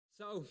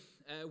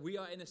We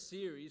are in a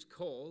series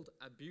called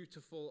A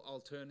Beautiful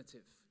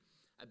Alternative.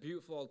 A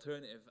Beautiful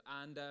Alternative.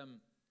 And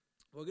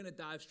we're going to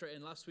dive straight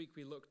in. Last week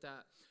we looked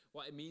at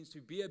what it means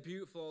to be a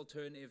beautiful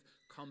alternative,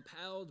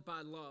 compelled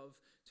by love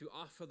to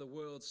offer the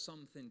world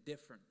something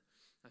different.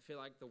 I feel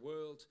like the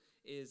world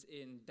is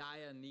in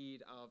dire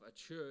need of a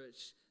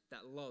church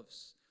that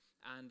loves.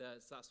 And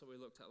so that's what we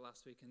looked at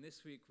last week. And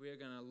this week we're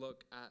going to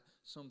look at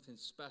something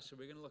special.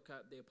 We're going to look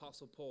at the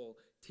Apostle Paul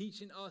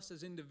teaching us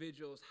as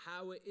individuals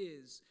how it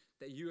is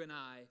that you and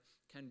I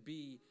can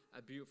be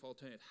a beautiful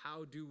alternative.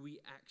 How do we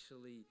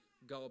actually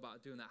go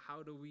about doing that?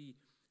 How do we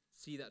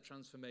see that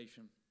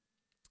transformation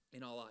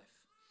in our life?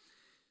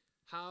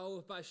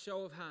 How, by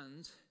show of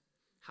hands,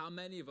 how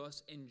many of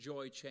us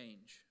enjoy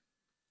change?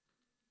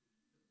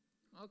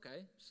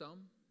 Okay,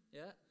 some,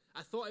 yeah.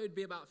 I thought it would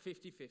be about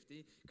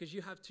 50-50 because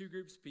you have two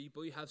groups of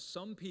people. You have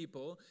some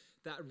people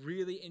that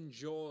really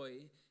enjoy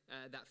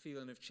that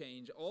feeling of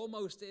change,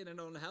 almost in an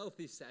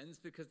unhealthy sense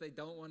because they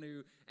don't want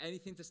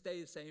anything to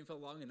stay the same for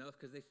long enough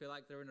because they feel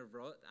like they're in a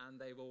rut and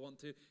they will want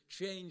to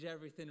change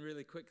everything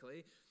really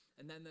quickly.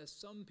 And then there's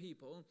some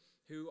people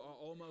who are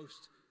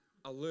almost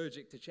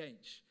allergic to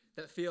change,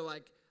 that feel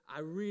like, I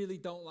really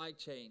don't like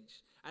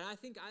change. And I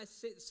think I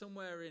sit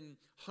somewhere in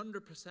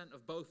 100%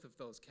 of both of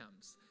those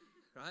camps.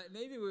 Right?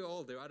 Maybe we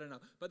all do, I don't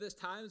know. But there's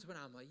times when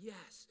I'm like,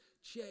 yes,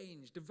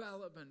 change,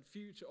 development,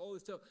 future, all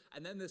this stuff.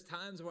 And then there's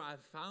times where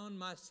I've found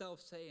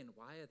myself saying,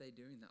 why are they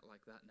doing that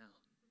like that now?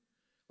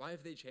 Why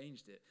have they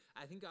changed it?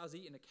 I think I was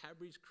eating a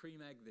Cadbury's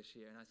cream egg this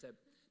year, and I said,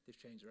 they've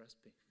changed the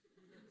recipe.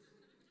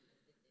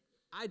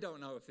 I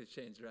don't know if they've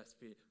changed the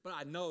recipe, but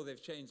I know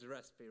they've changed the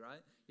recipe, right?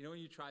 You know, when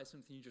you try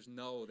something, you just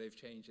know they've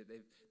changed it.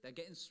 They're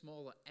getting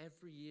smaller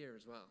every year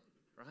as well,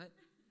 right?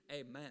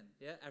 Amen.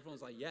 Yeah,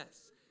 everyone's like,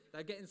 yes.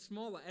 They're getting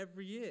smaller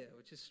every year,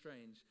 which is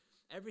strange.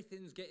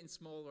 Everything's getting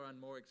smaller and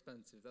more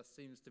expensive. That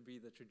seems to be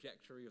the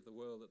trajectory of the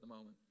world at the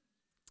moment.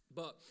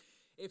 But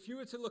if you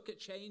were to look at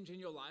change in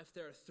your life,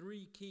 there are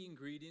three key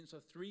ingredients or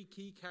three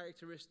key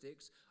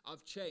characteristics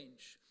of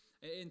change.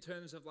 In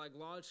terms of like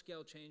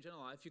large-scale change in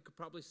our life, you could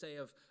probably say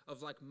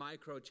of like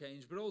micro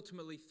change, but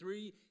ultimately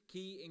three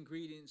key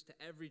ingredients to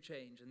every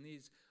change. And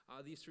these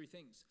are these three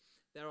things.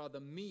 There are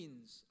the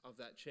means of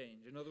that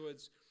change. In other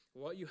words,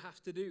 what you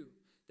have to do.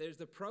 There's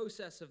the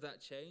process of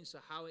that change, so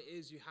how it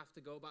is you have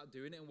to go about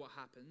doing it and what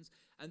happens.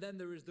 And then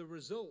there is the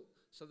result,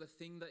 so the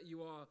thing that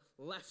you are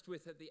left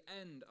with at the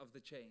end of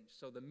the change.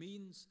 So the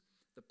means,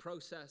 the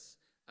process,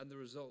 and the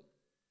result.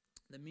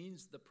 The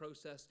means, the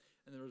process,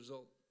 and the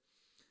result.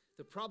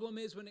 The problem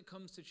is when it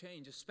comes to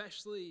change,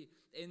 especially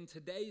in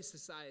today's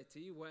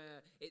society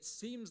where it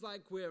seems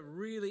like we're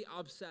really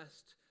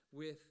obsessed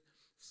with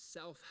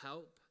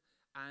self-help.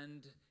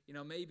 And, you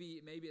know,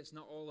 maybe it's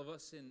not all of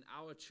us in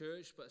our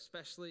church, but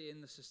especially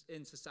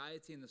in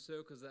society, in the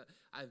circles that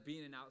I've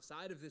been in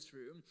outside of this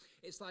room,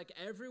 it's like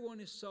everyone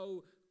is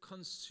so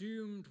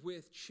consumed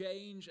with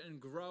change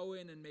and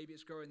growing, and maybe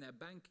it's growing their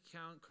bank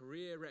account,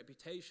 career,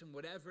 reputation,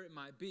 whatever it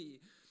might be,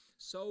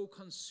 so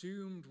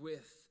consumed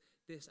with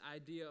this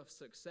idea of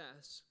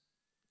success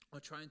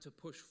or trying to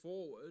push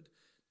forward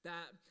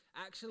that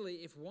actually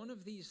if one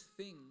of these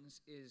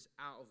things is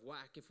out of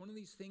whack, if one of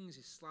these things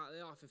is slightly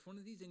off, if one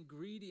of these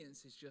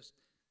ingredients is just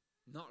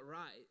not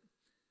right,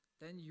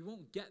 then you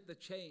won't get the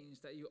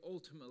change that you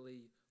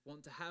ultimately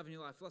want to have in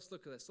your life. Let's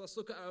look at this. Let's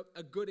look at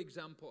a good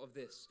example of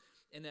this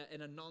in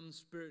a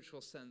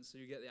non-spiritual sense so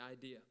you get the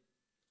idea.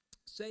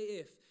 Say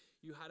if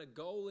you had a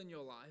goal in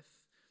your life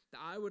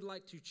that I would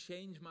like to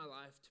change my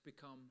life to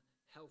become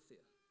healthier.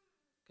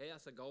 Okay,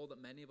 that's a goal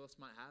that many of us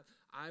might have.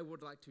 I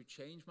would like to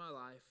change my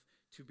life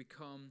to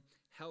become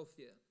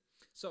healthier.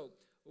 So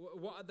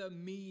what are the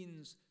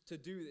means to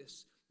do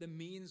this? The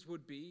means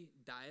would be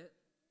diet,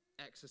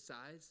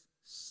 exercise,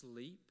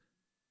 sleep.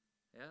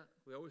 Yeah,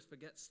 we always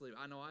forget sleep.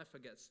 I know I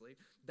forget sleep.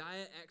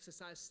 Diet,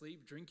 exercise,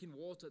 sleep, drinking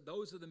water,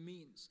 those are the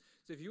means.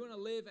 So if you want to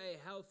live a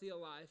healthier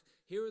life,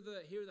 here are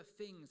the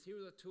things, here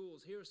are the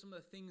tools, here are some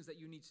of the things that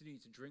you need to do. You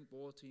need to drink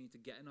water, you need to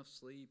get enough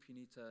sleep, you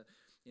need to,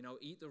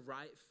 eat the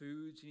right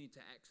foods, you need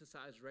to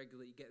exercise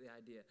regularly, you get the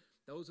idea.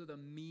 Those are the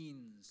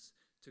means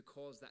to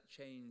cause that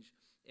change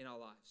in our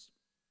lives.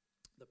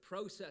 The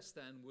process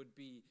then would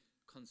be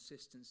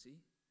consistency,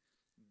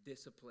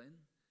 discipline,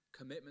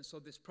 commitment. So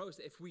this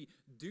process, if we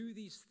do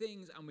these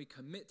things and we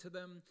commit to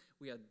them,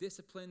 we are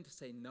disciplined to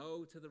say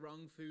no to the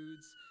wrong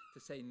foods, to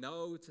say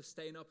no to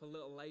staying up a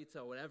little later,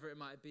 or whatever it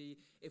might be.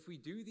 If we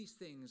do these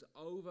things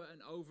over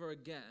and over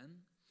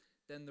again,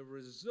 then the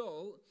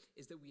result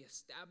is that we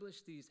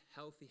establish these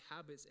healthy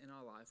habits in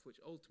our life, which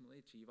ultimately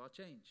achieve our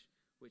change,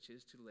 which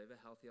is to live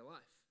a healthier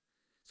life.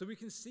 So we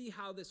can see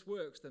how this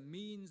works, the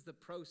means, the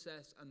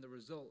process, and the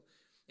result.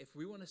 If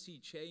we want to see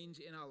change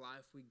in our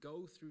life, we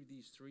go through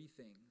these three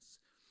things.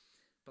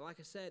 But like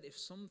I said, if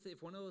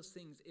one of those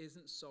things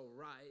isn't so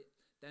right,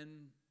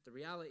 then the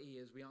reality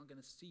is we aren't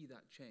going to see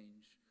that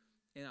change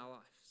in our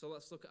life. So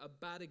let's look at a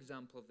bad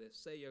example of this.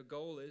 Say your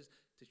goal is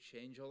to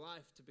change your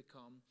life, to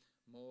become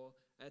more,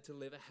 to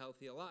live a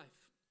healthier life.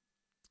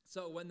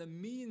 So when the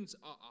means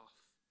are off,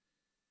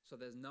 So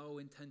there's no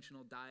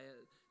intentional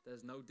diet.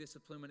 There's no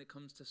discipline when it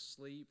comes to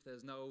sleep.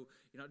 You're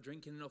not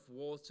drinking enough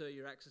water.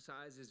 Your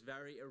exercise is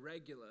very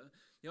irregular.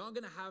 You aren't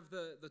going to have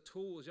the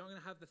tools. You aren't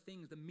going to have the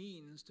things, the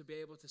means to be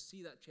able to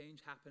see that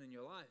change happen in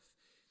your life.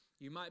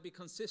 You might be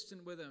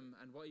consistent with them,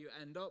 and what you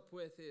end up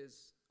with is,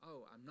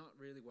 oh, I'm not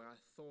really where I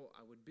thought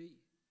I would be.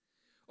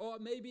 Or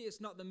maybe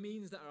it's not the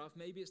means that are off.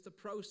 Maybe it's the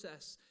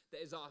process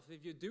that is off.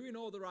 If you're doing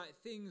all the right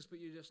things, but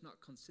you're just not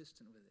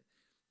consistent with it.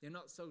 You're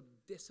not so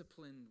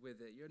disciplined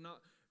with it. You're not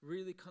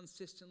really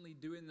consistently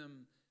doing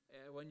them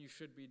when you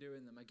should be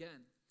doing them.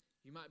 Again,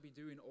 you might be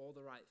doing all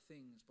the right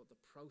things, but the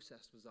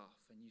process was off,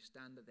 and you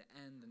stand at the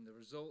end, and the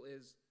result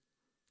is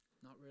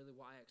not really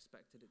what I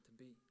expected it to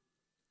be.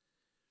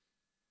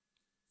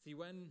 See,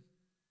 when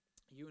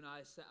you and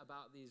I set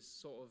about these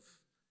sort of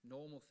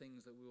normal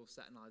things that we will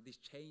set in our lives,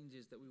 these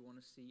changes that we want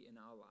to see in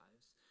our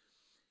lives,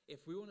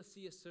 if we want to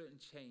see a certain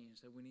change,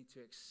 then we need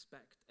to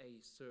expect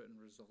a certain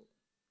result.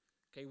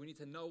 Okay, we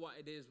need to know what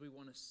it is we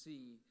want to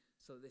see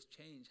so that this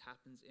change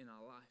happens in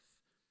our life.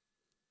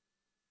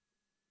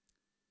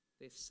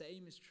 The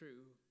same is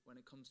true when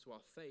it comes to our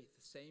faith.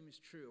 The same is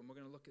true, and we're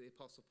going to look at the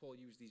Apostle Paul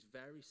use these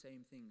very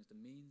same things, the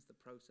means, the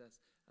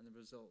process, and the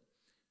result.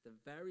 The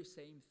very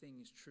same thing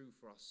is true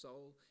for our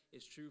soul,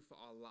 is true for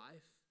our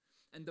life.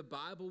 And the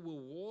Bible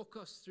will walk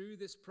us through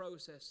this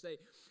process. Say,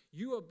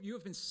 you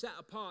have been set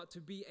apart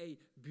to be a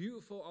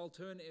beautiful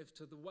alternative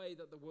to the way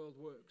that the world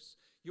works.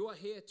 You are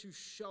here to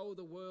show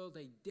the world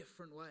a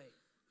different way.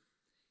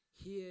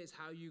 Here's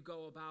how you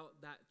go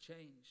about that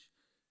change.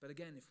 But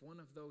again, if one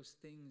of those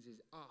things is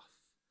off,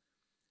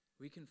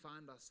 we can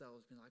find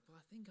ourselves being like, well,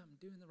 I think I'm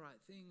doing the right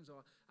things,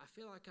 or I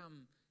feel like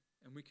I'm,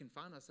 and we can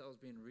find ourselves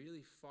being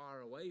really far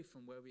away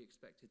from where we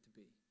expected to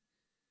be.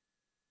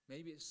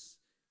 Maybe it's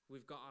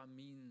we've got our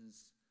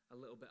means a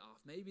little bit off.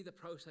 Maybe the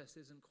process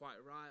isn't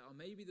quite right, or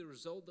maybe the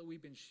result that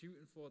we've been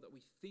shooting for that we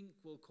think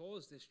will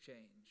cause this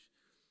change.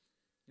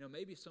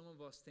 Maybe some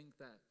of us think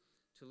that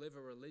to live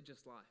a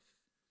religious life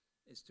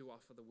is to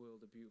offer the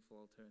world a beautiful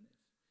alternative.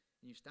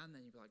 And you stand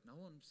there and you're like,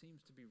 no one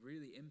seems to be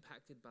really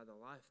impacted by the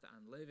life that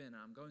I'm living.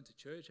 I'm going to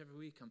church every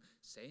week. I'm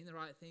saying the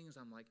right things.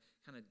 I'm like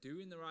kind of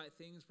doing the right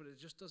things, but it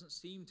just doesn't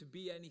seem to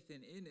be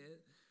anything in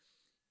it.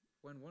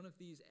 When one of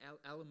these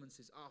elements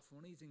is off,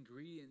 one of these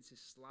ingredients is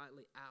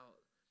slightly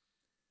out,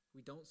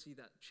 we don't see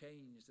that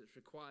change that's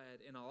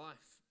required in our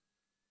life.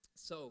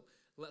 So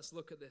let's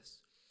look at this.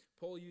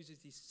 Paul uses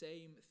these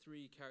same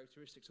three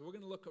characteristics. So we're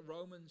going to look at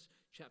Romans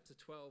chapter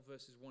 12,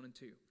 verses 1 and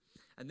 2.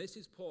 And this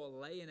is Paul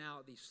laying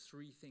out these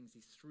three things,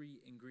 these three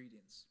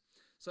ingredients.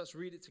 So let's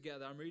read it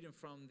together. I'm reading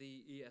from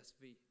the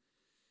ESV.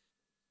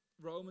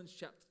 Romans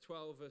chapter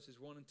 12, verses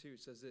 1 and 2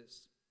 says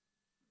this.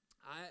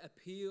 I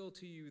appeal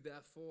to you,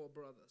 therefore,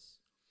 brothers,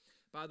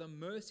 by the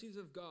mercies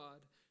of God,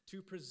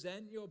 to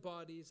present your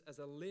bodies as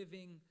a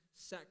living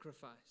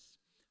sacrifice,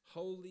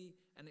 holy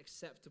and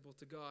acceptable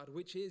to God,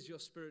 which is your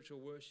spiritual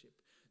worship.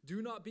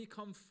 Do not be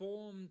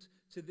conformed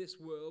to this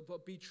world,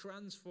 but be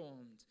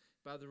transformed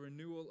by the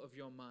renewal of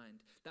your mind,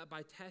 that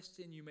by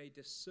testing you may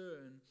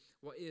discern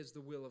what is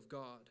the will of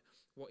God,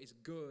 what is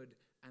good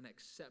and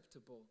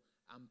acceptable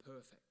and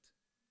perfect.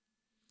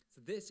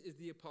 So this is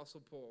the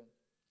Apostle Paul.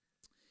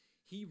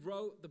 He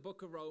wrote the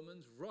book of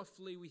Romans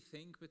roughly, we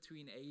think,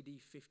 between AD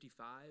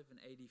 55 and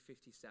AD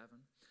 57.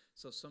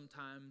 So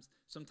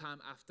sometime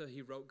after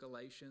he wrote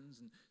Galatians,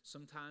 and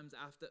sometime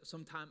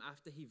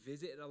after he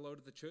visited a load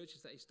of the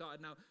churches that he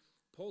started. Now,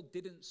 Paul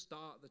didn't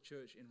start the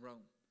church in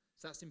Rome.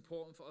 So that's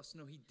important for us to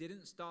know. He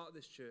didn't start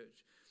this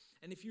church.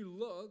 And if you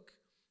look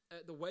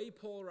at the way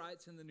Paul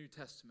writes in the New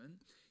Testament,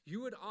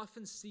 you would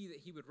often see that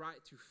he would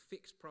write to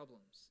fix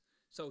problems.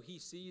 So he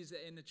sees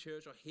that in the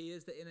church, or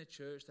hears that in a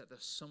church, that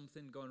there's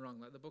something going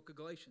wrong. Like the book of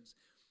Galatians,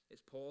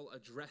 it's Paul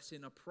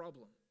addressing a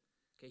problem.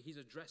 Okay, he's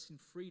addressing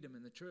freedom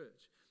in the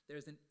church.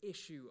 There's an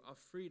issue of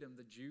freedom.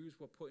 The Jews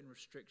were putting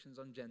restrictions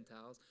on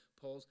Gentiles.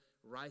 Paul's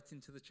writing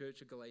to the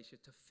church of Galatia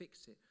to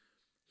fix it.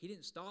 He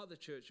didn't start the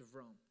church of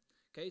Rome.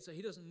 Okay, so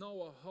he doesn't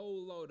know a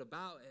whole load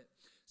about it.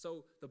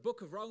 So the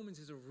book of Romans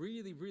is a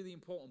really, really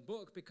important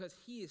book because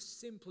he is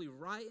simply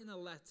writing a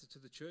letter to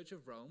the church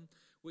of Rome,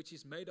 which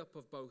is made up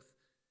of both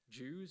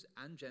Jews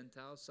and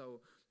Gentiles,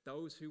 so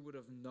those who would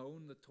have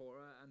known the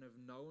Torah and have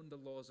known the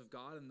laws of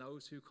God and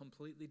those who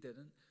completely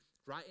didn't,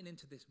 writing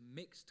into this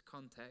mixed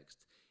context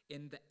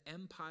in the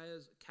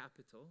empire's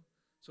capital.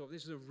 So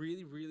this is a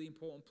really, really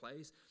important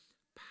place.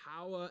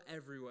 Power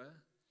everywhere,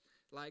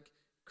 like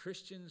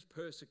Christians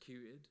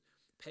persecuted,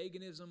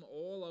 paganism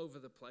all over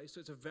the place.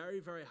 So it's a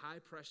very, very high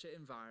pressure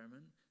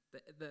environment.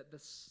 The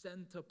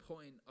center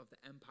point of the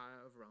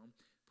empire of Rome.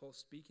 Paul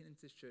speaking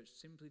into this church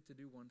simply to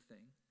do one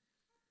thing,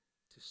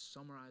 to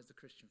summarize the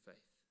Christian faith.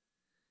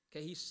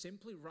 Okay, he's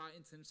simply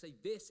writing to them, say,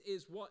 this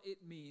is what it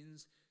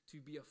means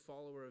to be a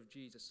follower of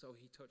Jesus. So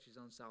he touches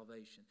on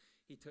salvation.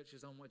 He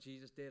touches on what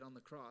Jesus did on the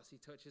cross. He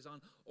touches on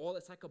all,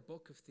 it's like a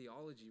book of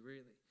theology,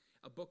 really.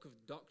 A book of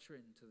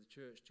doctrine to the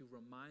church to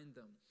remind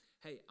them,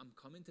 hey, I'm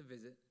coming to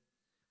visit.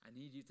 I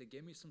need you to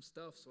give me some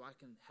stuff so I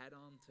can head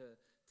on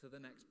to the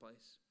next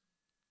place.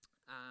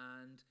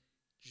 And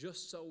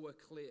just so we're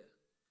clear,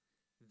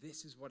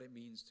 this is what it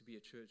means to be a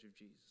church of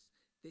Jesus.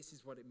 This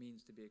is what it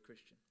means to be a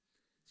Christian.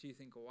 So you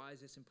think, well, why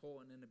is this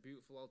important and a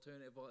beautiful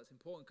alternative? Well, it's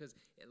important because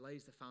it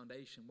lays the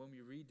foundation. When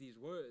we read these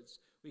words,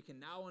 we can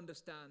now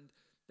understand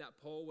that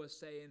Paul was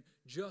saying,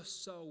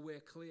 just so we're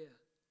clear,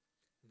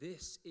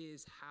 this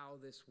is how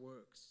this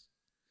works.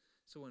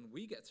 So when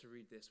we get to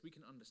read this, we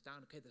can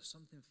understand, okay, there's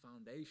something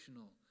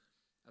foundational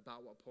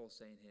about what Paul's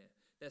saying here.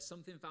 There's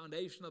something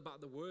foundational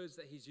about the words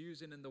that he's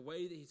using and the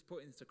way that he's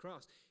putting this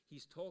across.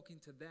 He's talking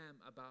to them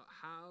about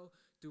how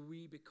do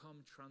we become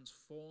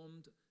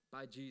transformed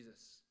by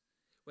Jesus.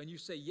 When you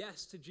say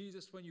yes to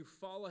Jesus, when you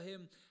follow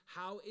him,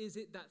 how is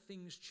it that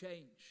things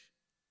change?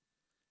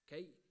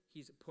 Okay,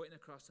 he's putting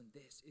across, and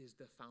this is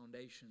the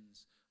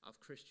foundations of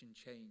Christian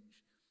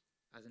change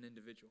as an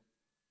individual.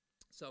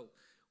 So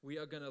we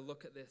are going to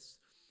look at this.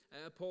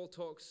 Paul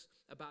talks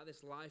about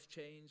this life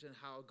change and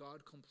how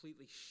God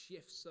completely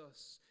shifts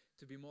us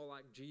to be more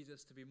like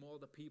Jesus, to be more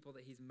the people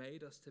that he's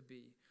made us to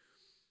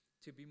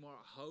be more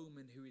at home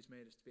in who he's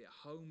made us to be, at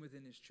home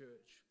within his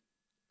church.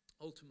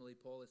 Ultimately,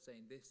 Paul is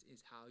saying this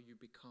is how you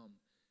become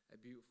a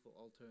beautiful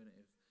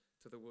alternative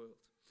to the world.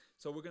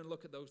 So we're going to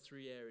look at those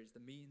three areas: the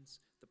means,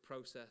 the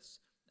process,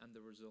 and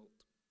the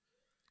result.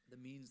 The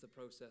means, the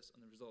process,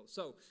 and the result.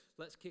 So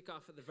let's kick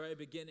off at the very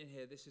beginning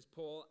here. This is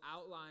Paul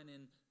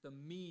outlining the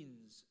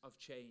means of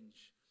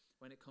change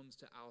when it comes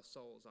to our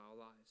souls, our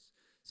lives.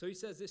 So he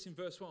says this in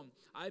verse 1.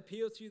 I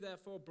appeal to you,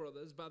 therefore,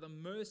 brothers, by the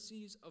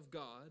mercies of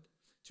God,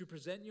 to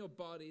present your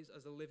bodies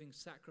as a living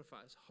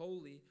sacrifice,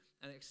 holy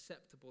and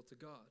acceptable to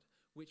God,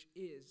 which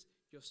is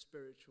your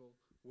spiritual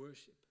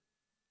worship.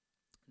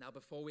 Now,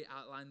 before we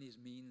outline these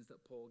means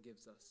that Paul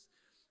gives us,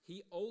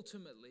 he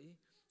ultimately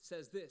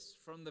says this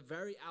from the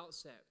very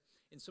outset.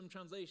 In some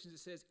translations, it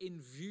says, in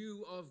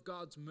view of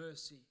God's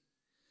mercy.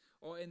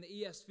 Or in the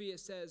ESV, it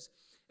says,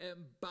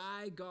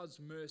 by God's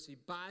mercy,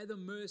 by the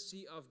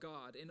mercy of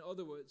God. In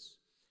other words,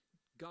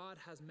 God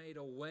has made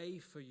a way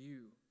for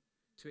you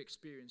to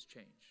experience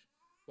change.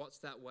 What's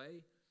that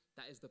way?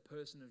 That is the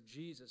person of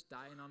Jesus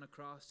dying on a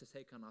cross to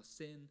take on our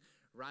sin,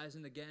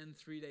 rising again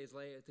 3 days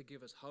later to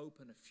give us hope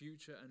and a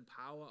future and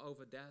power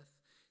over death.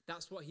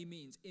 That's what he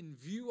means. In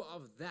view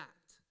of that,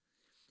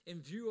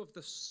 in view of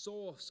the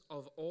source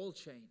of all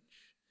change,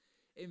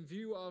 in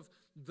view of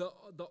the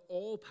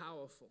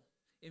all-powerful,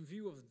 in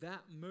view of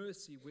that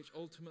mercy which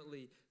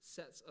ultimately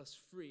sets us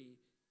free,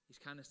 he's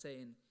kind of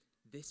saying,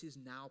 this is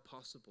now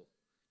possible.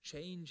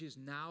 Change is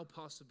now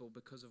possible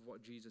because of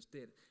what Jesus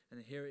did.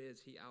 And here it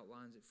is, he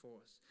outlines it for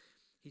us.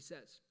 He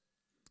says,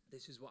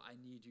 this is what I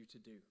need you to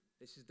do.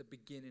 This is the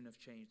beginning of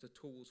change, the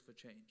tools for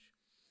change.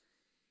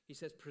 He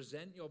says,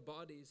 present your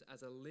bodies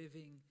as a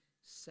living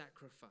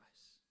sacrifice.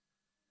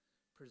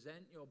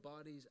 Present your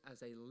bodies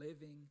as a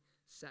living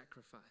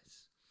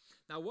sacrifice.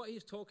 Now, what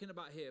he's talking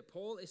about here,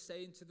 Paul is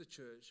saying to the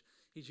church,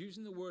 he's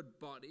using the word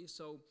body,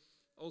 so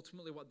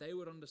ultimately what they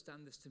would understand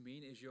this to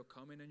mean is you're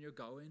coming and you're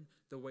going,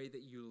 the way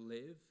that you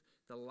live,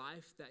 the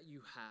life that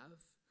you have,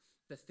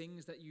 the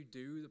things that you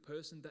do, the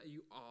person that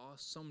you are,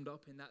 summed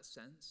up in that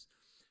sense.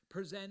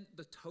 Present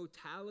the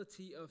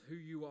totality of who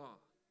you are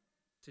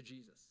to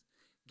Jesus.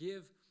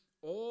 Give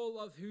all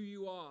of who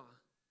you are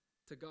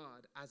to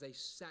God as a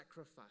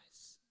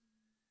sacrifice.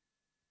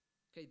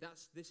 Okay,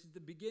 this is the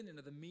beginning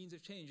of the means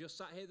of change. You're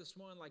sat here this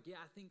morning like, yeah,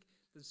 I think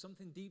there's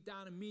something deep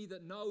down in me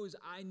that knows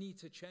I need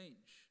to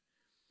change.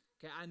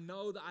 Okay, I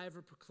know that I have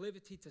a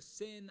proclivity to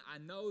sin. I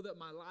know that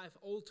my life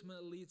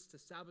ultimately leads to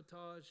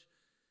sabotage.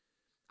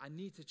 I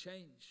need to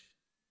change.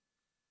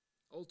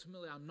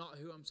 Ultimately, I'm not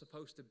who I'm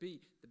supposed to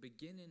be. The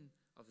beginning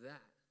of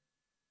that.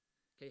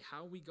 Okay,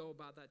 how we go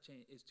about that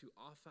change is to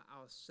offer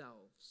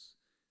ourselves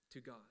to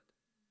God.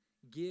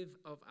 Give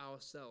of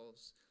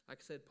ourselves. Like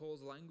I said,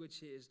 Paul's language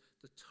here is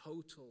the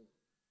total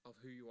of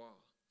who you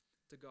are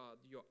to God.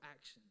 Your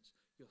actions,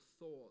 your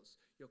thoughts,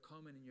 your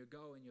coming and your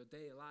going, your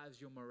daily lives,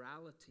 your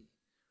morality,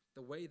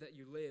 the way that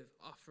you live,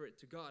 offer it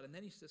to God. And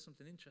then he says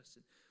something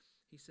interesting.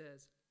 He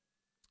says,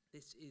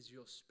 this is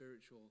your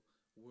spiritual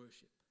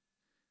worship.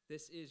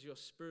 This is your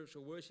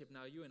spiritual worship.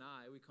 Now, you and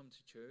I, we come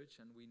to church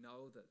and we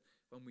know that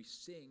when we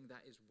sing,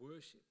 that is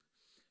worship.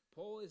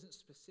 Paul isn't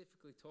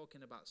specifically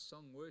talking about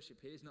sung worship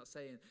here. He's not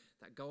saying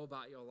that go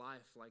about your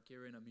life like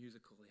you're in a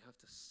musical. You have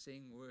to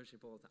sing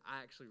worship all the time.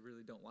 I actually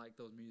really don't like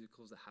those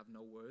musicals that have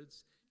no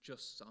words,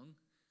 just sung.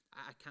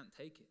 I can't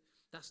take it.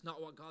 That's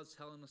not what God's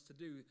telling us to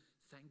do,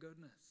 thank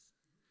goodness.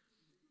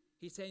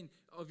 He's saying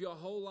of your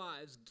whole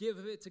lives, give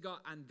it to God,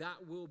 and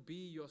that will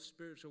be your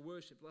spiritual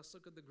worship. Let's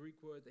look at the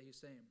Greek word that he's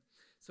saying.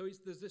 So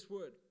there's this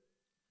word.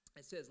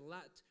 It says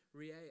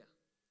latreia.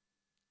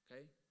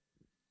 Okay?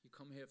 You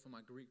come here for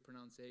my Greek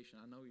pronunciation.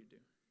 I know you do.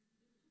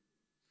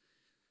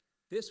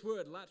 This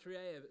word,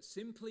 latreia,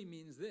 simply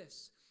means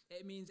this.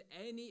 It means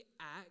any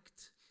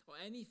act or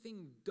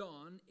anything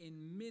done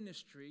in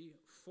ministry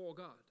for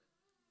God.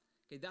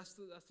 Okay, that's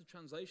the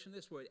translation of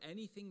this word.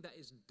 Anything that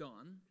is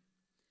done,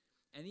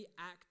 any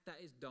act that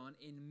is done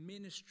in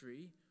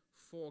ministry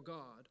for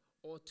God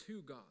or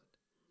to God.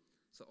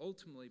 So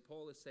ultimately,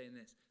 Paul is saying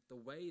this. The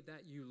way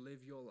that you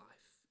live your life,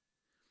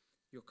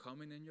 your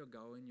coming and your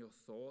going, your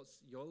thoughts,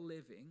 your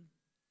living,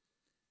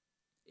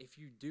 if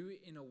you do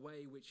it in a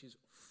way which is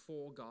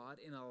for God,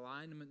 in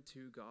alignment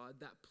to God,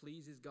 that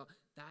pleases God,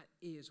 that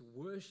is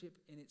worship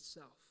in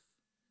itself.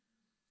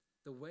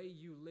 The way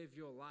you live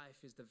your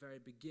life is the very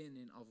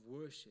beginning of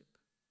worship,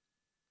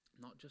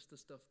 not just the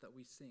stuff that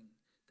we sing.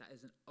 That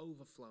is an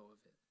overflow of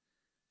it.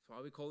 That's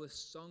why we call this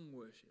song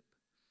worship.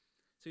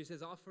 So he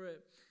says, offer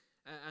it,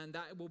 and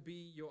that will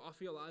be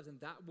offer your lives, and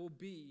that will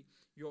be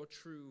your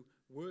true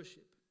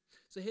worship.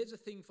 So here's the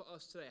thing for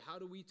us today. How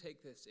do we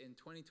take this in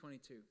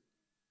 2022?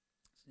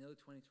 It's nearly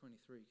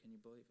 2023. Can you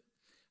believe it?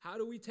 How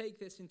do we take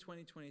this in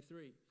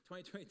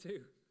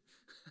 2022?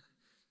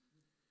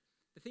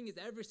 The thing is,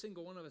 every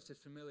single one of us is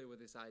familiar with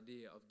this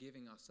idea of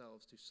giving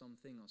ourselves to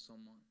something or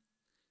someone.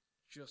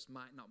 Just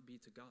might not be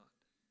to God.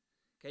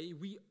 Okay,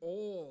 we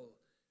all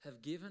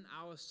have given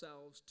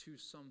ourselves to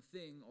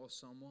something or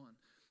someone.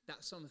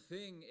 That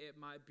something, it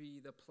might be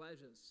the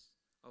pleasures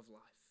of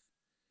life.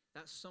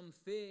 That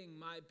something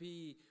might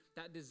be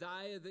that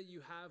desire that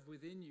you have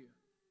within you.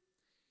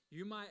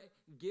 You might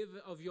give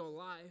of your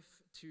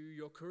life to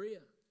your career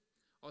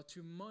or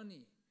to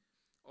money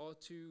or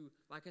to,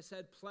 like I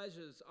said,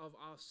 pleasures of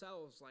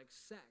ourselves like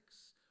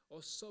sex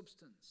or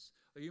substance.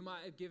 Or you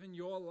might have given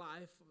your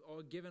life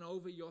or given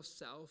over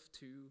yourself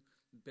to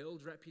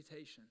build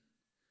reputation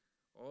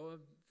or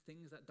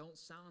things that don't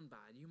sound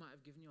bad. You might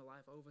have given your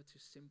life over to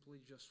simply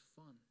just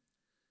fun,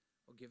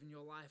 or given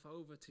your life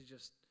over to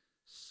just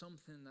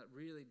something that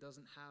really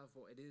doesn't have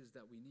what it is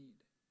that we need.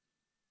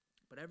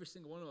 But every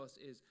single one of us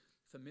is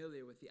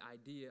familiar with the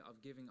idea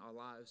of giving our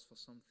lives for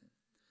something.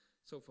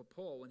 So for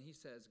Paul, when he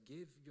says,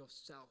 give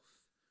yourself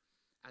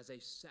as a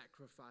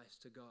sacrifice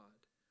to God,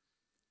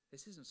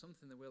 this isn't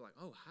something that we're like,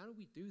 oh, how do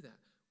we do that?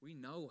 We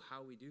know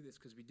how we do this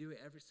because we do it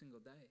every single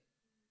day.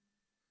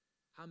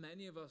 How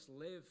many of us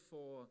live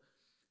for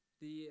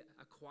the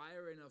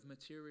acquiring of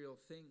material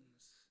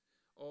things,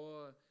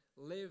 or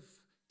live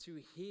to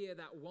hear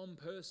that one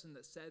person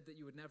that said that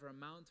you would never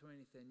amount to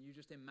anything? You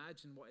just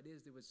imagine what it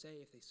is they would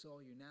say if they saw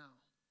you now.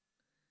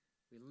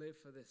 We live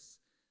for this,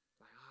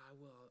 like,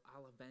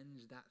 I'll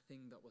avenge that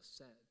thing that was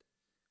said.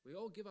 We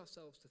all give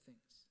ourselves to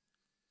things.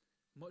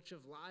 Much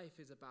of life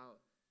is about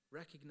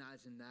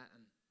recognizing that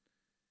and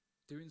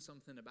doing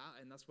something about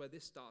it, and that's where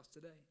this starts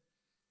today.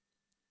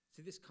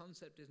 See, this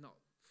concept is not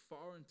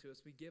foreign to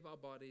us. We give our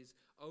bodies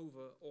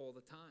over all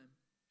the time.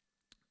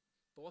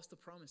 But what's the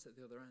promise at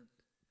the other end?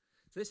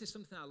 So this is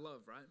something I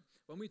love, right?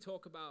 When we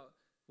talk about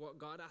what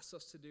God asks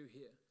us to do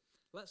here,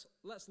 let's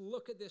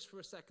look at this for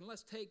a second.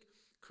 Let's take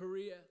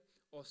career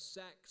or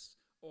sex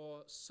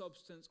or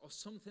substance or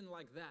something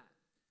like that,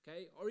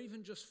 okay? Or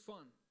even just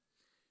fun.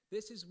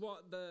 This is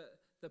what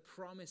the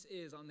promise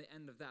is on the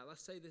end of that.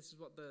 Let's say this is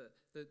what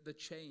the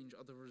change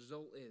or the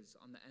result is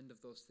on the end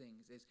of those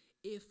things is,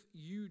 if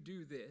you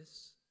do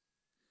this,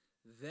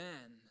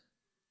 then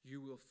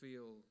you will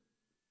feel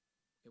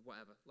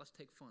whatever. Let's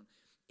take fun.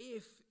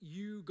 If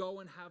you go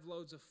and have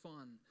loads of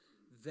fun,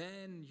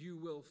 then you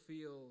will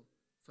feel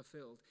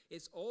fulfilled.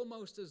 It's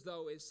almost as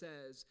though it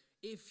says,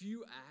 if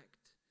you act,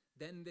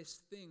 then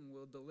this thing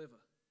will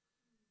deliver,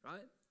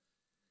 right?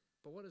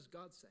 But what does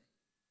God say?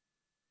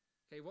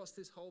 Okay, what's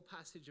this whole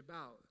passage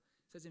about?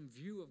 It says, in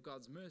view of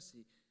God's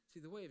mercy.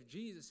 See, the way of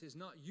Jesus is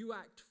not you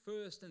act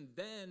first and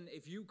then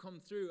if you come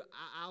through,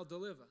 I'll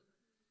deliver.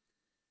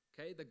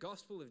 Okay, the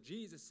gospel of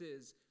Jesus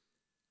is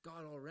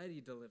God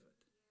already delivered.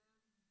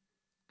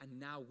 And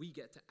now we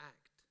get to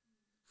act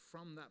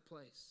from that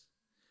place.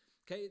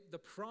 Okay, the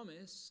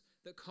promise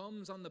that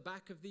comes on the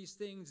back of these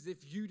things is,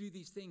 if you do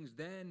these things,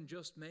 then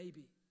just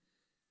maybe.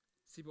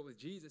 See, but with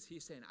Jesus,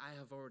 he's saying, I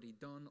have already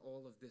done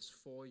all of this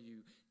for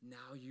you.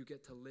 Now you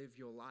get to live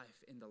your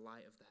life in the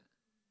light of that.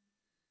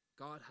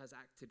 God has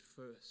acted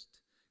first.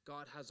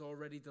 God has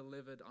already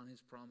delivered on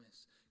his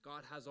promise.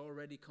 God has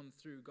already come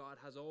through. God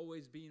has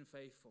always been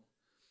faithful.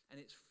 And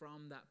it's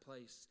from that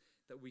place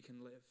that we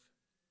can live.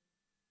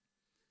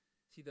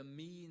 See, the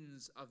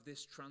means of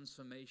this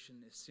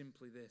transformation is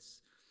simply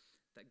this,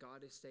 that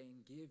God is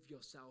saying, give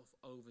yourself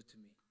over to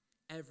me.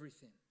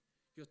 Everything.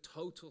 Your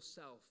total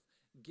self.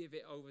 Give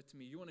it over to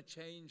me. You want to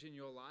change in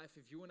your life?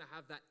 If you want to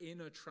have that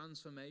inner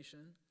transformation,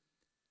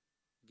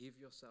 give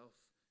yourself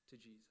to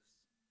Jesus.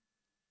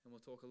 And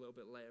we'll talk a little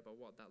bit later about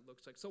what that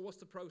looks like. So what's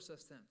the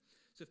process then?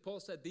 So if Paul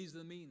said, these are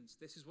the means,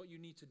 this is what you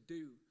need to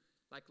do.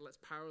 Like, let's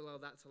parallel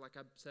that to, like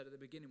I said at the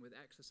beginning, with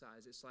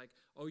exercise. It's like,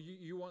 oh,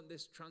 you want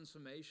this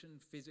transformation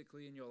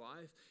physically in your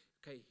life?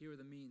 Okay, here are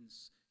the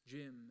means.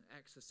 Gym,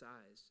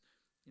 exercise,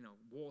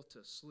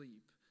 water,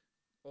 sleep,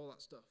 all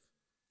that stuff.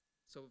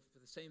 So for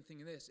the same thing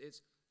in this,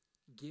 it's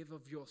give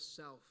of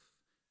yourself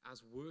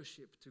as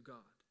worship to God.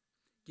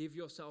 Give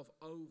yourself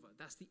over.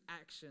 That's the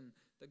action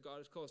that God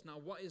has called us. Now,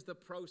 what is the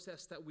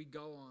process that we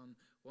go on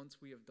once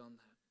we have done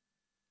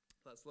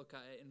that? Let's look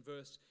at it in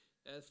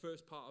the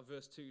first part of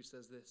verse 2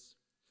 says this.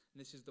 And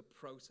this is the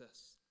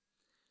process.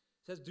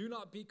 It says, do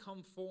not be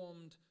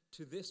conformed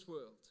to this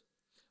world,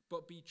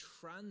 but be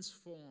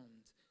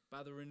transformed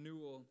by the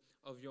renewal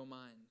of your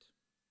mind.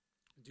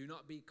 Do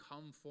not be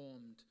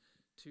conformed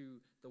to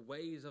the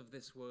ways of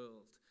this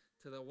world,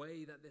 to the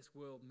way that this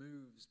world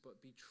moves,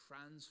 but be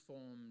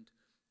transformed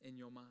in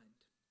your mind.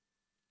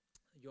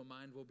 Your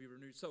mind will be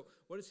renewed. So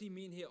what does he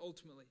mean here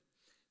ultimately?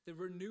 The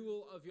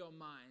renewal of your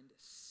mind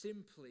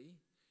simply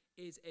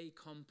is a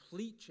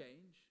complete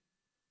change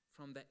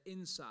from the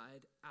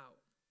inside out.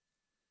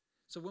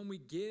 So when we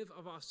give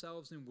of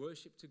ourselves in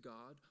worship to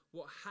God,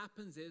 what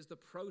happens is the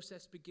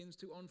process begins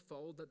to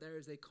unfold, that there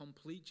is a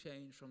complete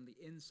change from the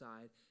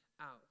inside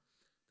out.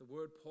 The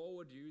word Paul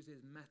would use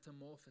is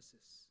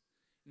metamorphosis.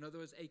 In other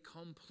words, a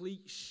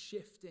complete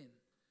shifting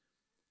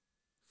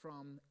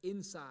from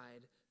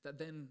inside that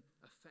then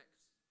affects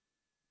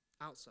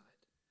outside.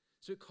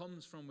 So it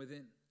comes from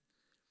within.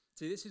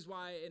 See, this is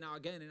why in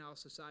our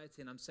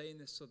society, and I'm saying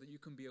this so that you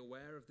can be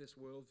aware of this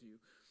worldview,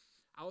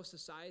 our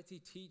society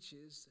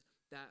teaches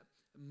that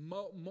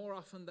more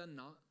often than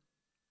not,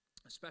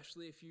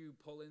 especially if you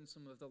pull in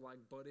some of the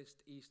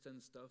Buddhist Eastern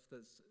stuff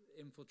that's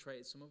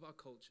infiltrated some of our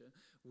culture,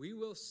 we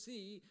will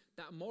see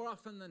that more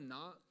often than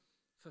not,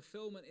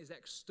 fulfillment is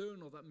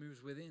external that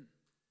moves within.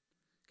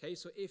 Okay,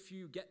 so if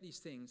you get these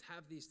things,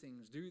 have these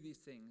things, do these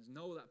things,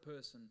 know that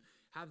person,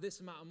 have this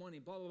amount of money,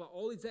 blah, blah, blah,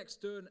 all these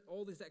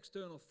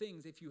external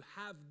things, if you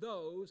have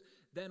those,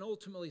 then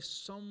ultimately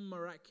some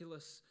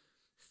miraculous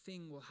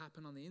thing will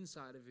happen on the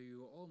inside of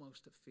you,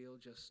 almost to feel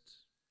just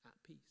at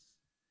peace,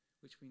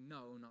 which we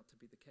know not to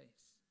be the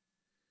case.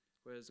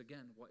 Whereas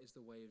again, what is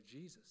the way of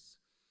Jesus?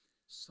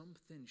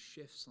 Something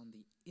shifts on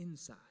the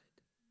inside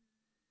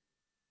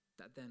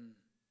that then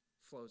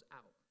flows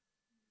out.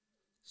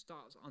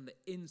 Starts on the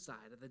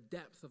inside, at the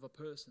depth of a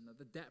person, at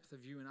the depth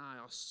of you and I.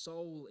 Our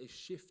soul is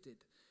shifted,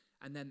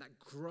 and then that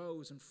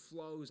grows and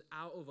flows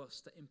out of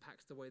us, that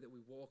impacts the way that we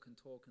walk and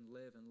talk and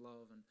live and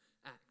love and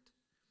act.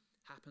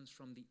 Happens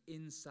from the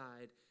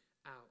inside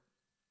out.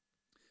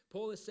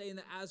 Paul is saying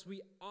that as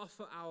we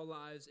offer our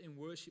lives in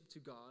worship to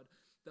God,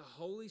 the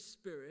Holy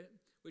Spirit,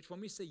 which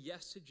when we say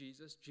yes to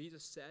Jesus,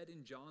 Jesus said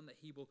in John that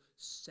he will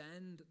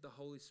send the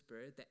Holy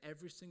Spirit, that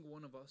every single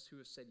one of us who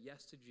has said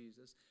yes to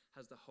Jesus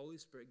has the Holy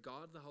Spirit,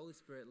 God the Holy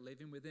Spirit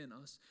living within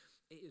us.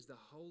 It is the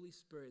Holy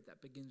Spirit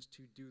that begins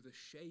to do the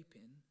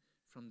shaping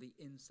from the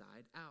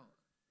inside out.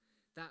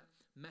 That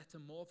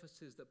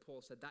metamorphosis that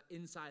Paul said, that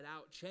inside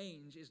out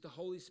change, is the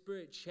Holy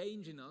Spirit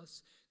changing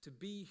us to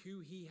be who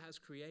he has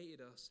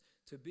created us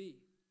to be.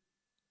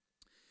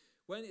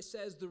 When it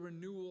says the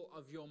renewal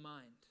of your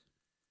mind,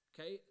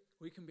 okay,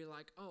 we can be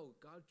like, oh,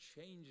 God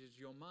changes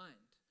your mind.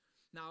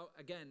 Now,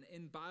 again,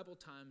 in Bible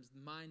times,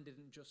 mind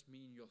didn't just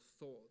mean your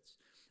thoughts.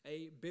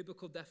 A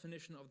biblical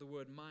definition of the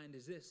word mind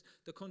is this: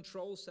 the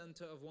control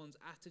center of one's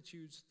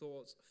attitudes,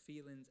 thoughts,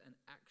 feelings, and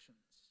actions.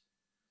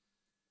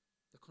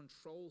 The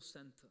control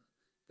center,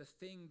 the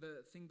thing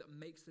that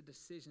makes the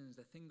decisions,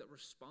 the thing that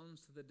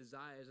responds to the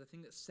desires, the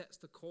thing that sets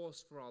the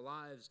course for our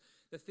lives,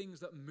 the things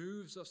that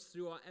moves us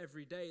through our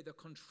everyday, the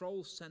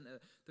control center,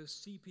 the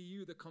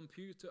CPU, the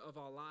computer of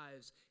our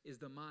lives is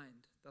the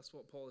mind. That's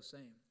what Paul is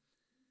saying.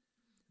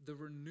 The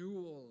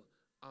renewal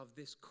of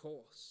this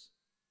course,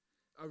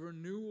 a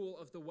renewal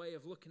of the way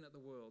of looking at the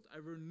world,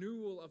 a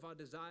renewal of our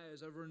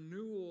desires, a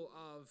renewal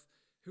of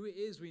who it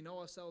is we know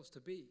ourselves to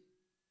be.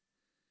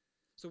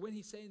 So when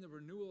he's saying the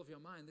renewal of your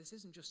mind, this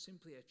isn't just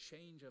simply a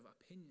change of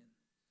opinion.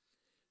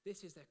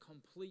 This is a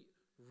complete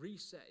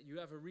reset. You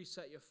ever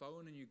reset your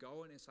phone and you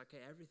go and it's like, hey,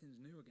 everything's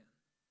new again.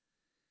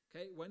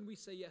 Okay, when we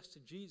say yes to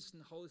Jesus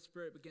and the Holy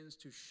Spirit begins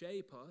to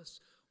shape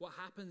us, what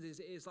happens is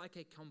it is like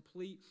a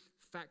complete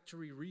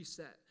factory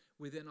reset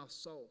within our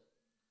soul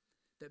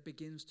that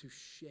begins to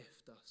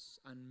shift us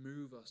and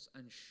move us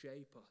and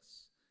shape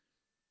us.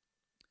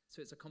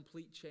 So it's a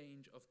complete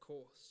change of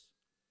course.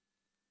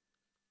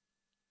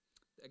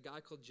 A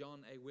guy called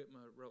John A.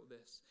 Whitmer wrote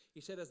this.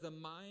 He said, as the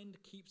mind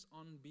keeps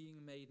on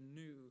being made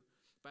new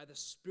by the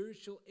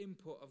spiritual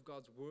input of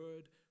God's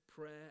word,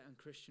 prayer, and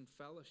Christian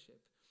fellowship,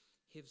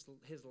 his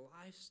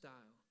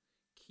lifestyle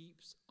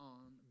keeps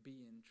on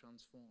being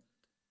transformed.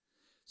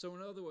 So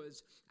in other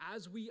words,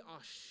 as we are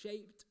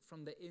shaped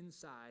from the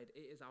inside,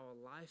 it is our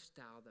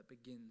lifestyle that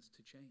begins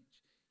to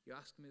change. You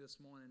asked me this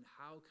morning,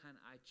 how can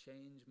I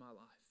change my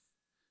life?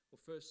 Well,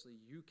 firstly,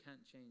 you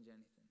can't change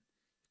anything.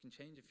 You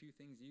can change a few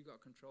things you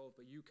got control of,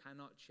 but you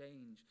cannot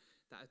change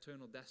that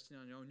eternal destiny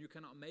on your own. You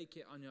cannot make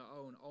it on your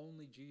own.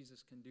 Only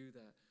Jesus can do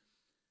that.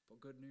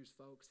 But good news,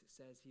 folks, it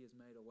says he has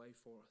made a way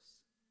for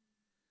us.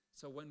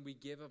 So when we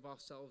give of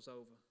ourselves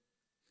over,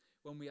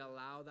 when we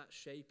allow that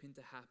shaping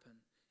to happen,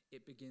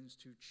 it begins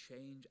to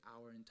change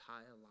our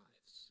entire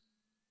lives.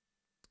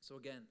 So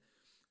again,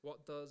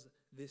 what does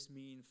this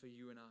mean for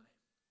you and I?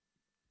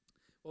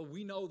 Well,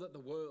 we know that the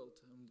world,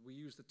 and we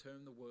use the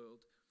term the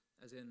world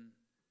as in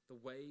the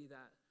way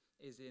that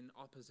is in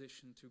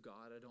opposition to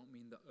God. I don't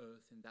mean the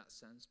earth in that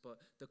sense, but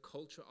the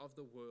culture of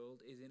the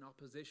world is in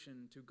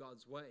opposition to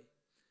God's way.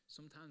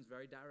 Sometimes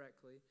very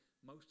directly,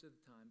 most of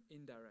the time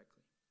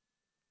indirectly.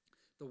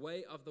 The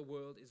way of the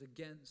world is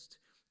against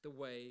the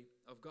way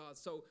of God.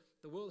 So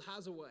the world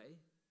has a way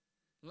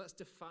And let's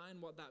define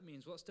what that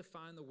means. Let's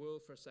define the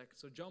world for a second.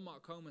 So John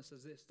Mark Comer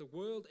says this: the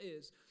world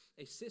is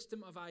a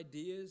system of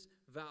ideas,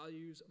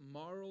 values,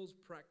 morals,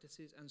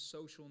 practices, and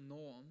social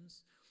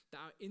norms that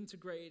are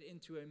integrated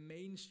into a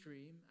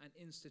mainstream and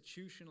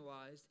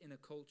institutionalized in a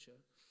culture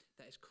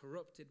that is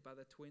corrupted by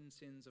the twin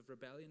sins of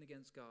rebellion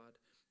against God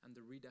and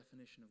the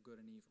redefinition of good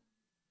and evil.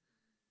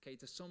 Okay,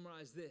 to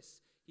summarize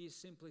this, he is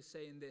simply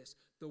saying this: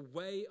 the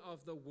way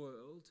of the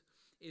world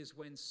is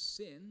when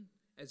sin,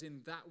 as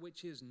in that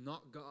which is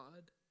not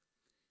God,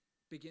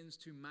 begins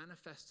to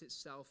manifest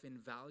itself in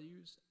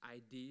values,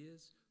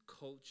 ideas,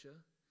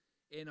 culture,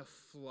 in a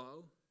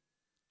flow.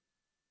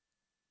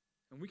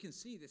 And we can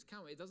see this,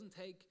 can't we? It doesn't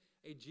take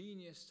a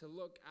genius to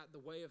look at the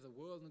way of the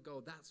world and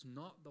go, that's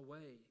not the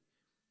way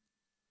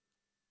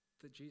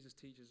that Jesus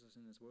teaches us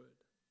in his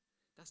word.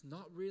 That's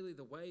not really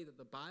the way that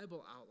the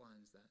Bible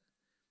outlines that.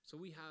 So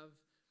we have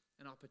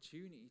an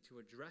opportunity to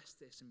address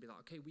this and be like,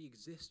 okay, we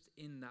exist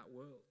in that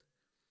world.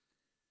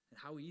 And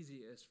how easy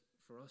it is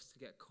for us to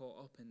get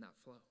caught up in that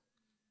flow.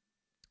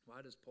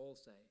 Why does Paul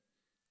say,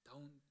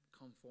 don't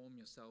conform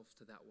yourself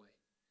to that way?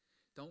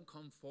 Don't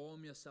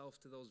conform yourself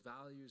to those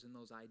values and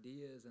those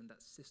ideas and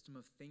that system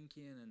of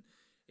thinking and,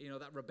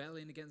 that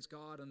rebellion against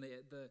God and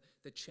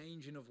the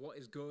changing of what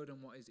is good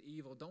and what is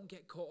evil. Don't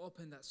get caught up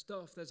in that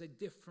stuff. There's a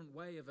different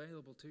way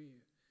available to you.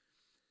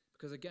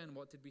 Because again,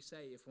 what did we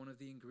say? If one of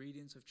the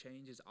ingredients of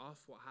change is off,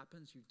 what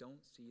happens? You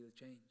don't see the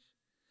change.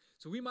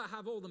 So we might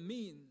have all the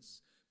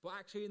means, but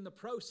actually in the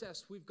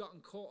process, we've gotten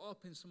caught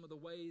up in some of the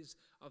ways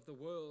of the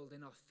world,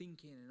 in our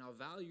thinking, in our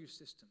value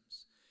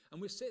systems.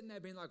 And we're sitting there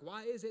being like,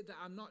 why is it that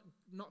I'm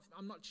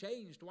not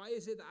changed? Why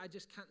is it that I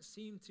just can't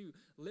seem to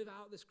live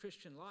out this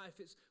Christian life?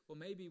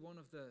 Maybe one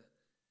of the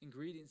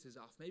ingredients is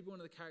off. Maybe one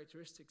of the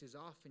characteristics is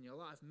off in your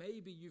life.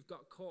 Maybe you've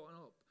got caught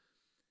up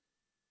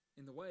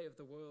in the way of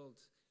the world,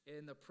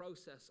 in the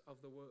process of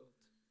the world.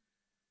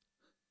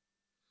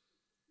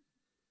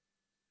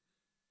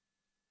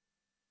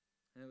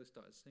 I nearly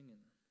started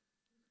singing.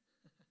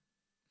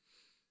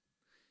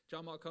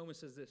 John Mark Comer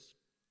says this.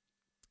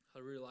 I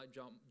really like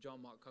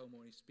John Mark Comer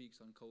when he speaks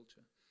on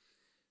culture.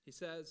 He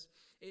says,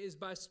 it is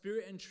by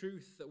spirit and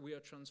truth that we are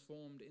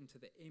transformed into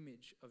the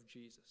image of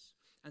Jesus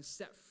and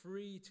set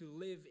free to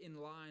live in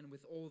line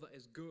with all that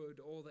is good,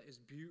 all that is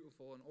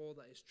beautiful, and all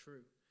that is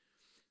true.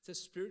 It says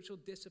spiritual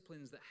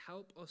disciplines that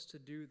help us to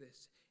do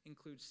this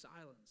include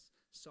silence,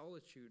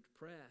 solitude,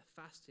 prayer,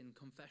 fasting,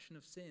 confession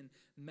of sin,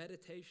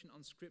 meditation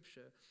on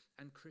scripture,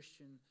 and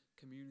Christian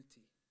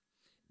community.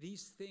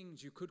 These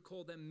things, you could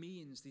call them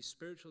means. These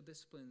spiritual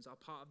disciplines are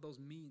part of those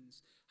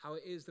means. How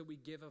it is that we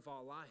give of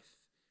our life.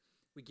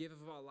 We give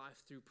of our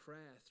life through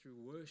prayer, through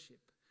worship,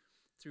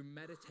 through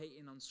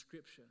meditating on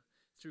scripture,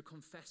 through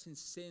confessing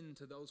sin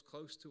to those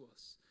close to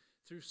us,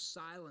 through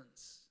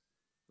silence.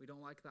 We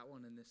don't like that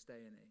one in this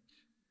day and age.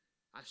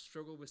 I've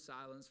struggled with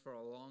silence for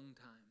a long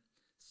time.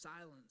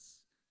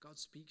 Silence, God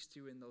speaks to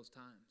you in those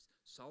times.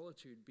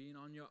 Solitude, being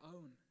on your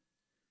own.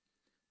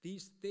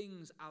 These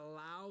things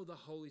allow the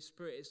Holy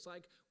Spirit. It's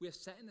like we're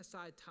setting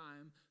aside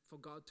time for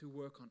God to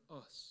work on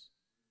us.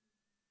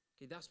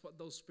 Okay, that's what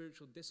those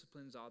spiritual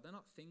disciplines are. They're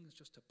not things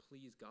just to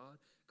please God.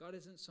 God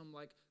isn't some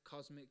like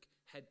cosmic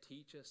head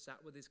teacher sat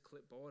with his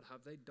clipboard.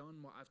 Have they done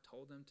what I've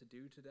told them to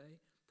do today?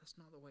 That's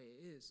not the way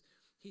it is.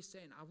 He's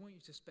saying, I want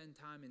you to spend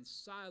time in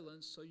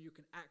silence so you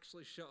can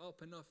actually shut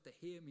up enough to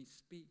hear me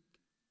speak.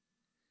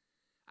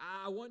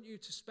 I want you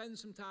to spend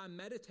some time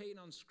meditating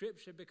on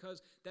scripture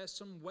because there's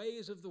some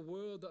ways of the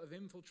world that have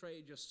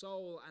infiltrated your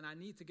soul and I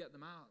need to get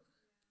them out.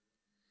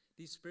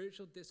 These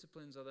spiritual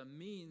disciplines are the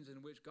means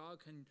in which God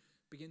can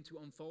begin to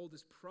unfold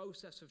this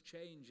process of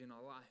change in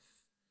our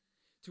life,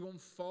 to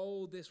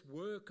unfold this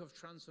work of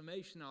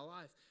transformation in our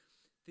life.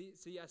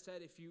 See, I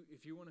said if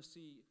you want to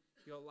see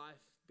your life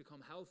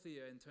become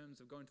healthier in terms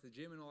of going to the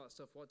gym and all that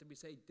stuff, what did we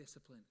say?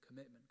 Discipline,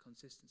 commitment,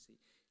 consistency.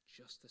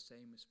 Just the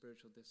same with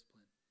spiritual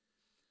discipline.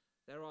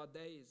 There are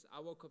days, I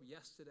woke up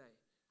yesterday,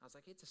 I was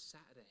like, it's a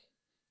Saturday.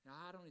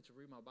 I don't need to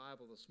read my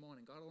Bible this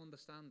morning. God will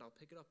understand, I'll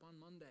pick it up on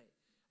Monday.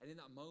 And in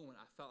that moment,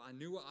 I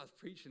knew what I was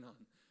preaching on.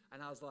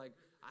 And I was like,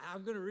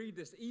 I'm going to read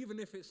this, even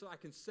if it's so I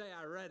can say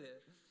I read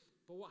it.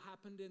 But what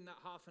happened in that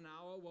half an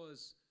hour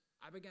was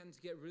I began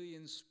to get really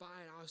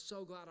inspired. I was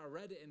so glad I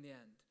read it in the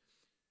end.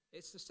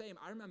 It's the same.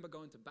 I remember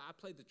I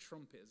played the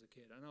trumpet as a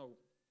kid. I know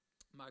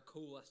my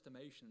cool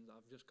estimations,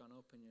 I've just gone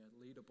up in your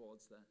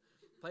leaderboards there.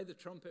 Played the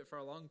trumpet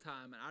for a long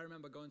time, and I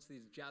remember going to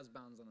these jazz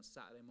bands on a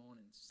Saturday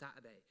morning,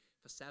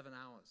 for 7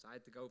 hours. I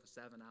had to go for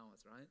 7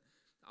 hours, right?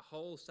 A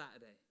whole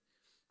Saturday.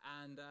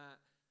 And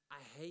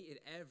I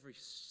hated every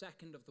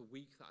second of the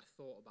week that I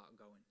thought about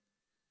going.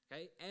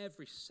 Okay?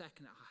 Every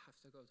second, I have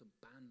to go to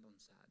band on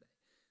Saturday.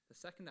 The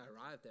second I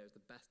arrived there is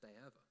the best day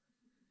ever.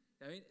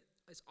 I mean,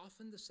 it's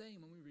often the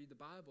same when we read the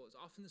Bible. It's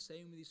often the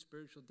same with these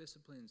spiritual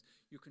disciplines.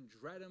 You can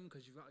dread them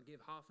because you've got to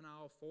give half an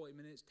hour, 40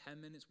 minutes, 10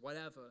 minutes,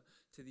 whatever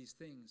to these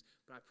things.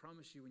 But I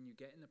promise you, when you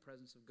get in the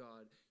presence of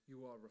God,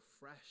 you are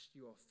refreshed,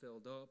 you are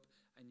filled up,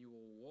 and you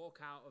will walk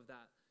out of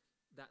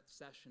that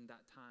session,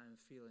 that time,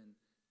 feeling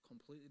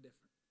completely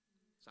different.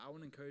 So I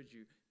want to encourage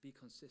you, be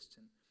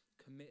consistent,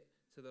 commit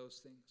to those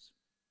things.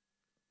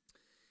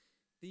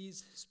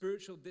 These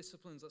spiritual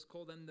disciplines, let's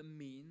call them the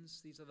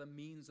means. These are the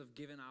means of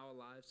giving our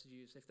lives to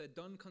use. If they're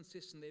done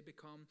consistently, they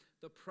become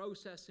the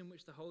process in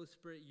which the Holy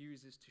Spirit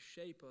uses to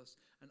shape us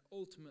and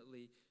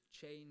ultimately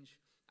change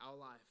our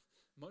life.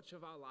 Much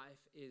of our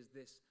life is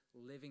this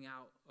living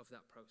out of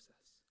that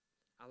process,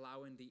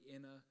 allowing the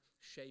inner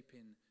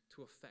shaping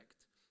to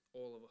affect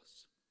all of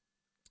us.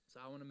 So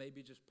I want to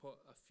maybe just put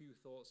a few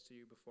thoughts to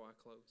you before I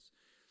close.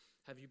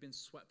 Have you been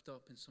swept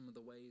up in some of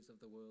the ways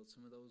of the world,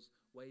 some of those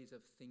ways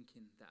of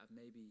thinking that have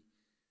maybe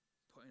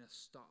putting a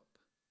stop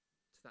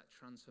to that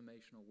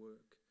transformational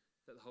work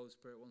that the Holy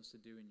Spirit wants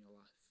to do in your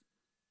life?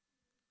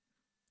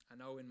 I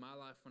know in my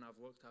life when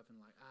I've looked, I've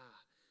been like,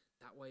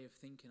 that way of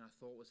thinking I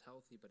thought was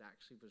healthy, but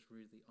actually was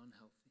really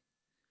unhealthy.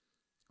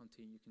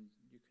 Until you can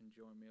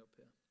join me up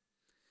here.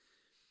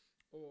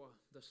 Or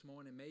this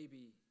morning,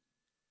 maybe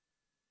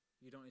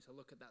you don't need to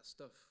look at that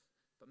stuff,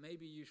 but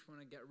maybe you just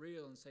want to get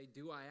real and say,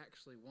 do I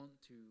actually want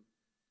to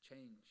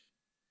change?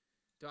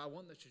 Do I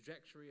want the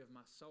trajectory of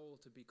my soul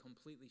to be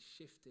completely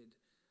shifted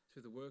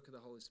through the work of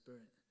the Holy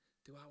Spirit?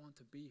 Do I want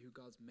to be who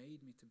God's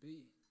made me to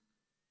be?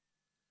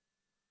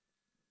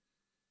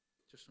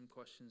 Just some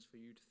questions for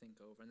you to think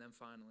over. And then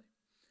finally,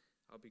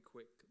 I'll be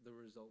quick, the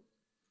result.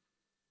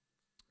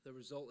 The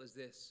result is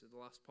this, the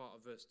last part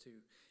of verse 2.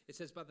 It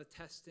says,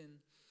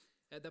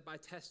 that by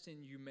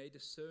testing you may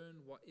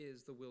discern what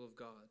is the will of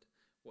God,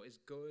 what is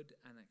good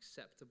and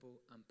acceptable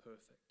and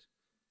perfect.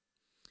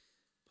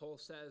 Paul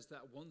says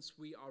that once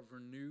we are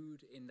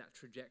renewed in that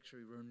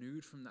trajectory,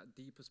 renewed from that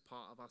deepest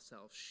part of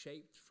ourselves,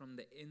 shaped from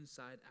the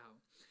inside out,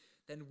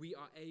 then we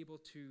are able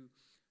to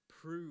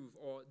prove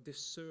or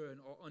discern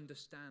or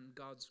understand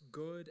God's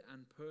good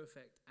and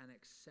perfect and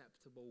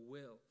acceptable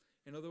will.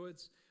 In other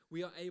words,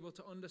 we are able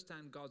to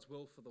understand God's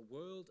will for the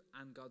world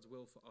and God's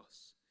will for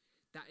us.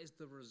 That is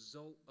the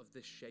result of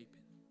this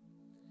shaping.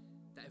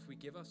 That if we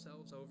give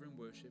ourselves over in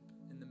worship,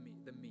 in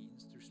the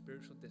means, through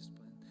spiritual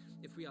discipline,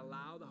 if we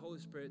allow the Holy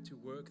Spirit to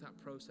work that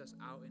process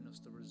out in us,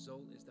 the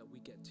result is that we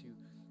get to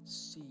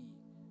see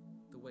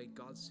the way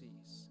God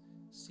sees.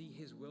 See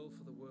his will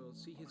for the world.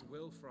 See his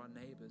will for our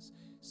neighbors.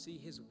 See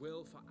his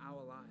will for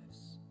our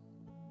lives.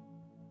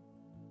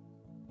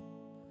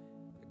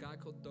 A guy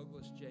called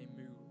Douglas J.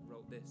 Moo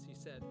wrote this. He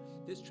said,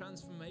 this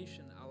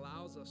transformation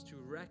allows us to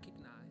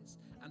recognize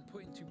and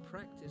put into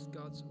practice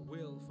God's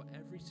will for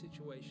every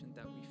situation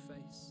that we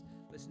face.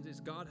 Listen to this.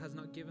 God has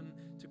not given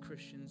to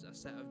Christians a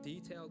set of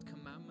detailed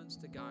commandments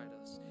to guide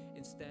us.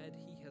 Instead,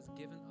 he has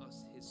given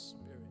us his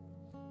Spirit,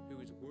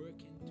 who is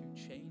working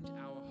to change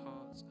our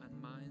hearts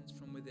and minds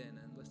from within.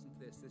 And listen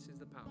to this. This is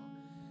the power.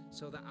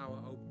 So that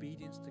our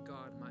obedience to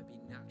God might be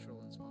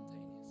natural and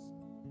spontaneous.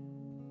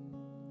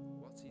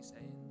 What's he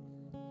saying?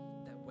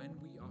 That when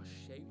we are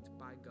shaped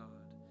by God,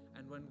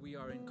 and when we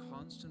are in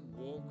constant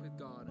walk with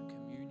God and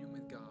communion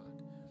with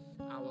God,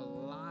 our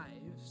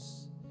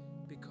lives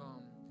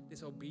become,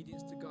 this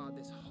obedience to God,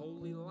 this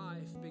holy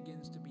life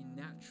begins to be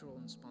natural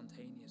and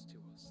spontaneous to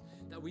us.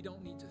 That we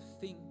don't need to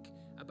think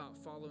about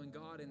following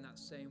God in that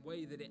same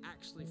way, that it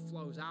actually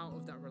flows out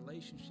of that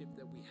relationship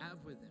that we have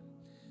with him.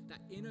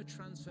 That inner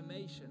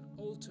transformation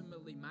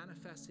ultimately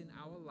manifests in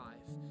our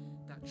life,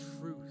 that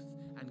truth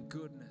and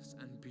goodness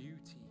and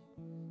beauty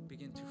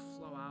begin to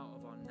flow out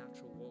of our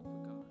natural walk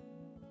with God.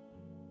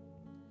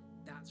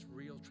 That's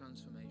real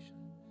transformation,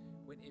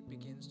 when it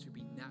begins to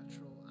be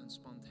natural and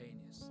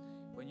spontaneous.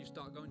 When you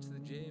start going to the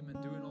gym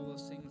and doing all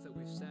those things that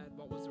we've said,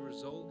 what was the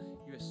result?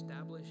 You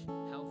establish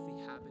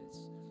healthy habits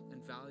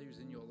and values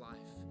in your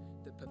life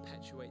that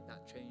perpetuate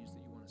that change that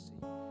you want to see.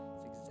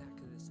 It's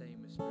exactly the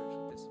same with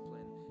spiritual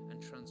discipline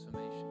and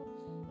transformation.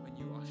 When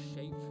you are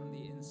shaped from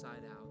the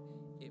inside out,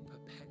 it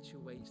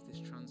perpetuates this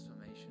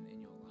transformation in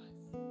your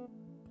life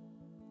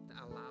that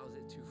allows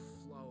it to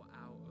flow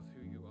out of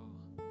who you are.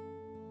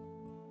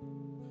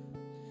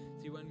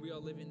 See, when we are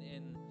living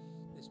in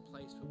this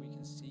place where we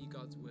can see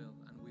God's will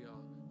and we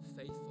are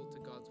faithful to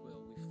God's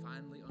will, we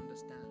finally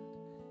understand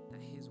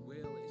that his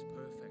will is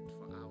perfect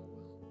for our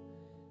will.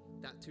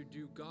 That to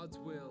do God's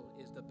will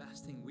is the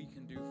best thing we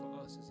can do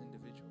for us as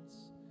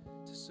individuals.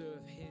 To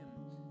serve him,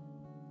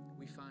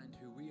 we find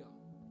who we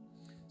are.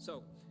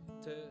 So,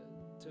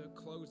 to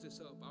close this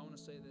up, I want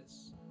to say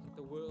this.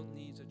 The world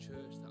needs a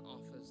church that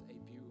offers a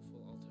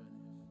beautiful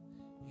alternative.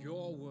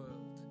 Your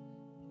world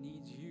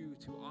needs you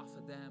to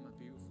offer them a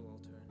beautiful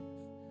alternative.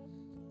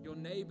 Your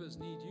neighbors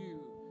need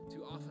you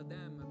to offer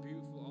them a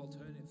beautiful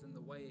alternative than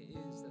the way it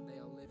is that they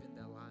are living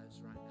their lives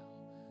right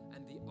now.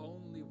 And the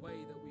only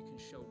way that we can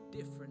show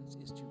difference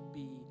is to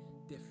be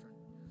different.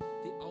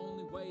 The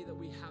only way that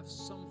we have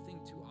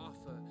something to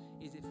offer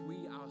is if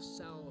we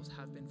ourselves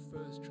have been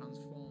first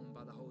transformed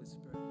by the Holy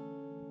Spirit.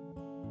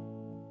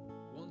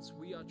 Once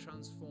we are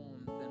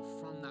transformed, then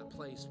from that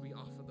place we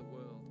offer the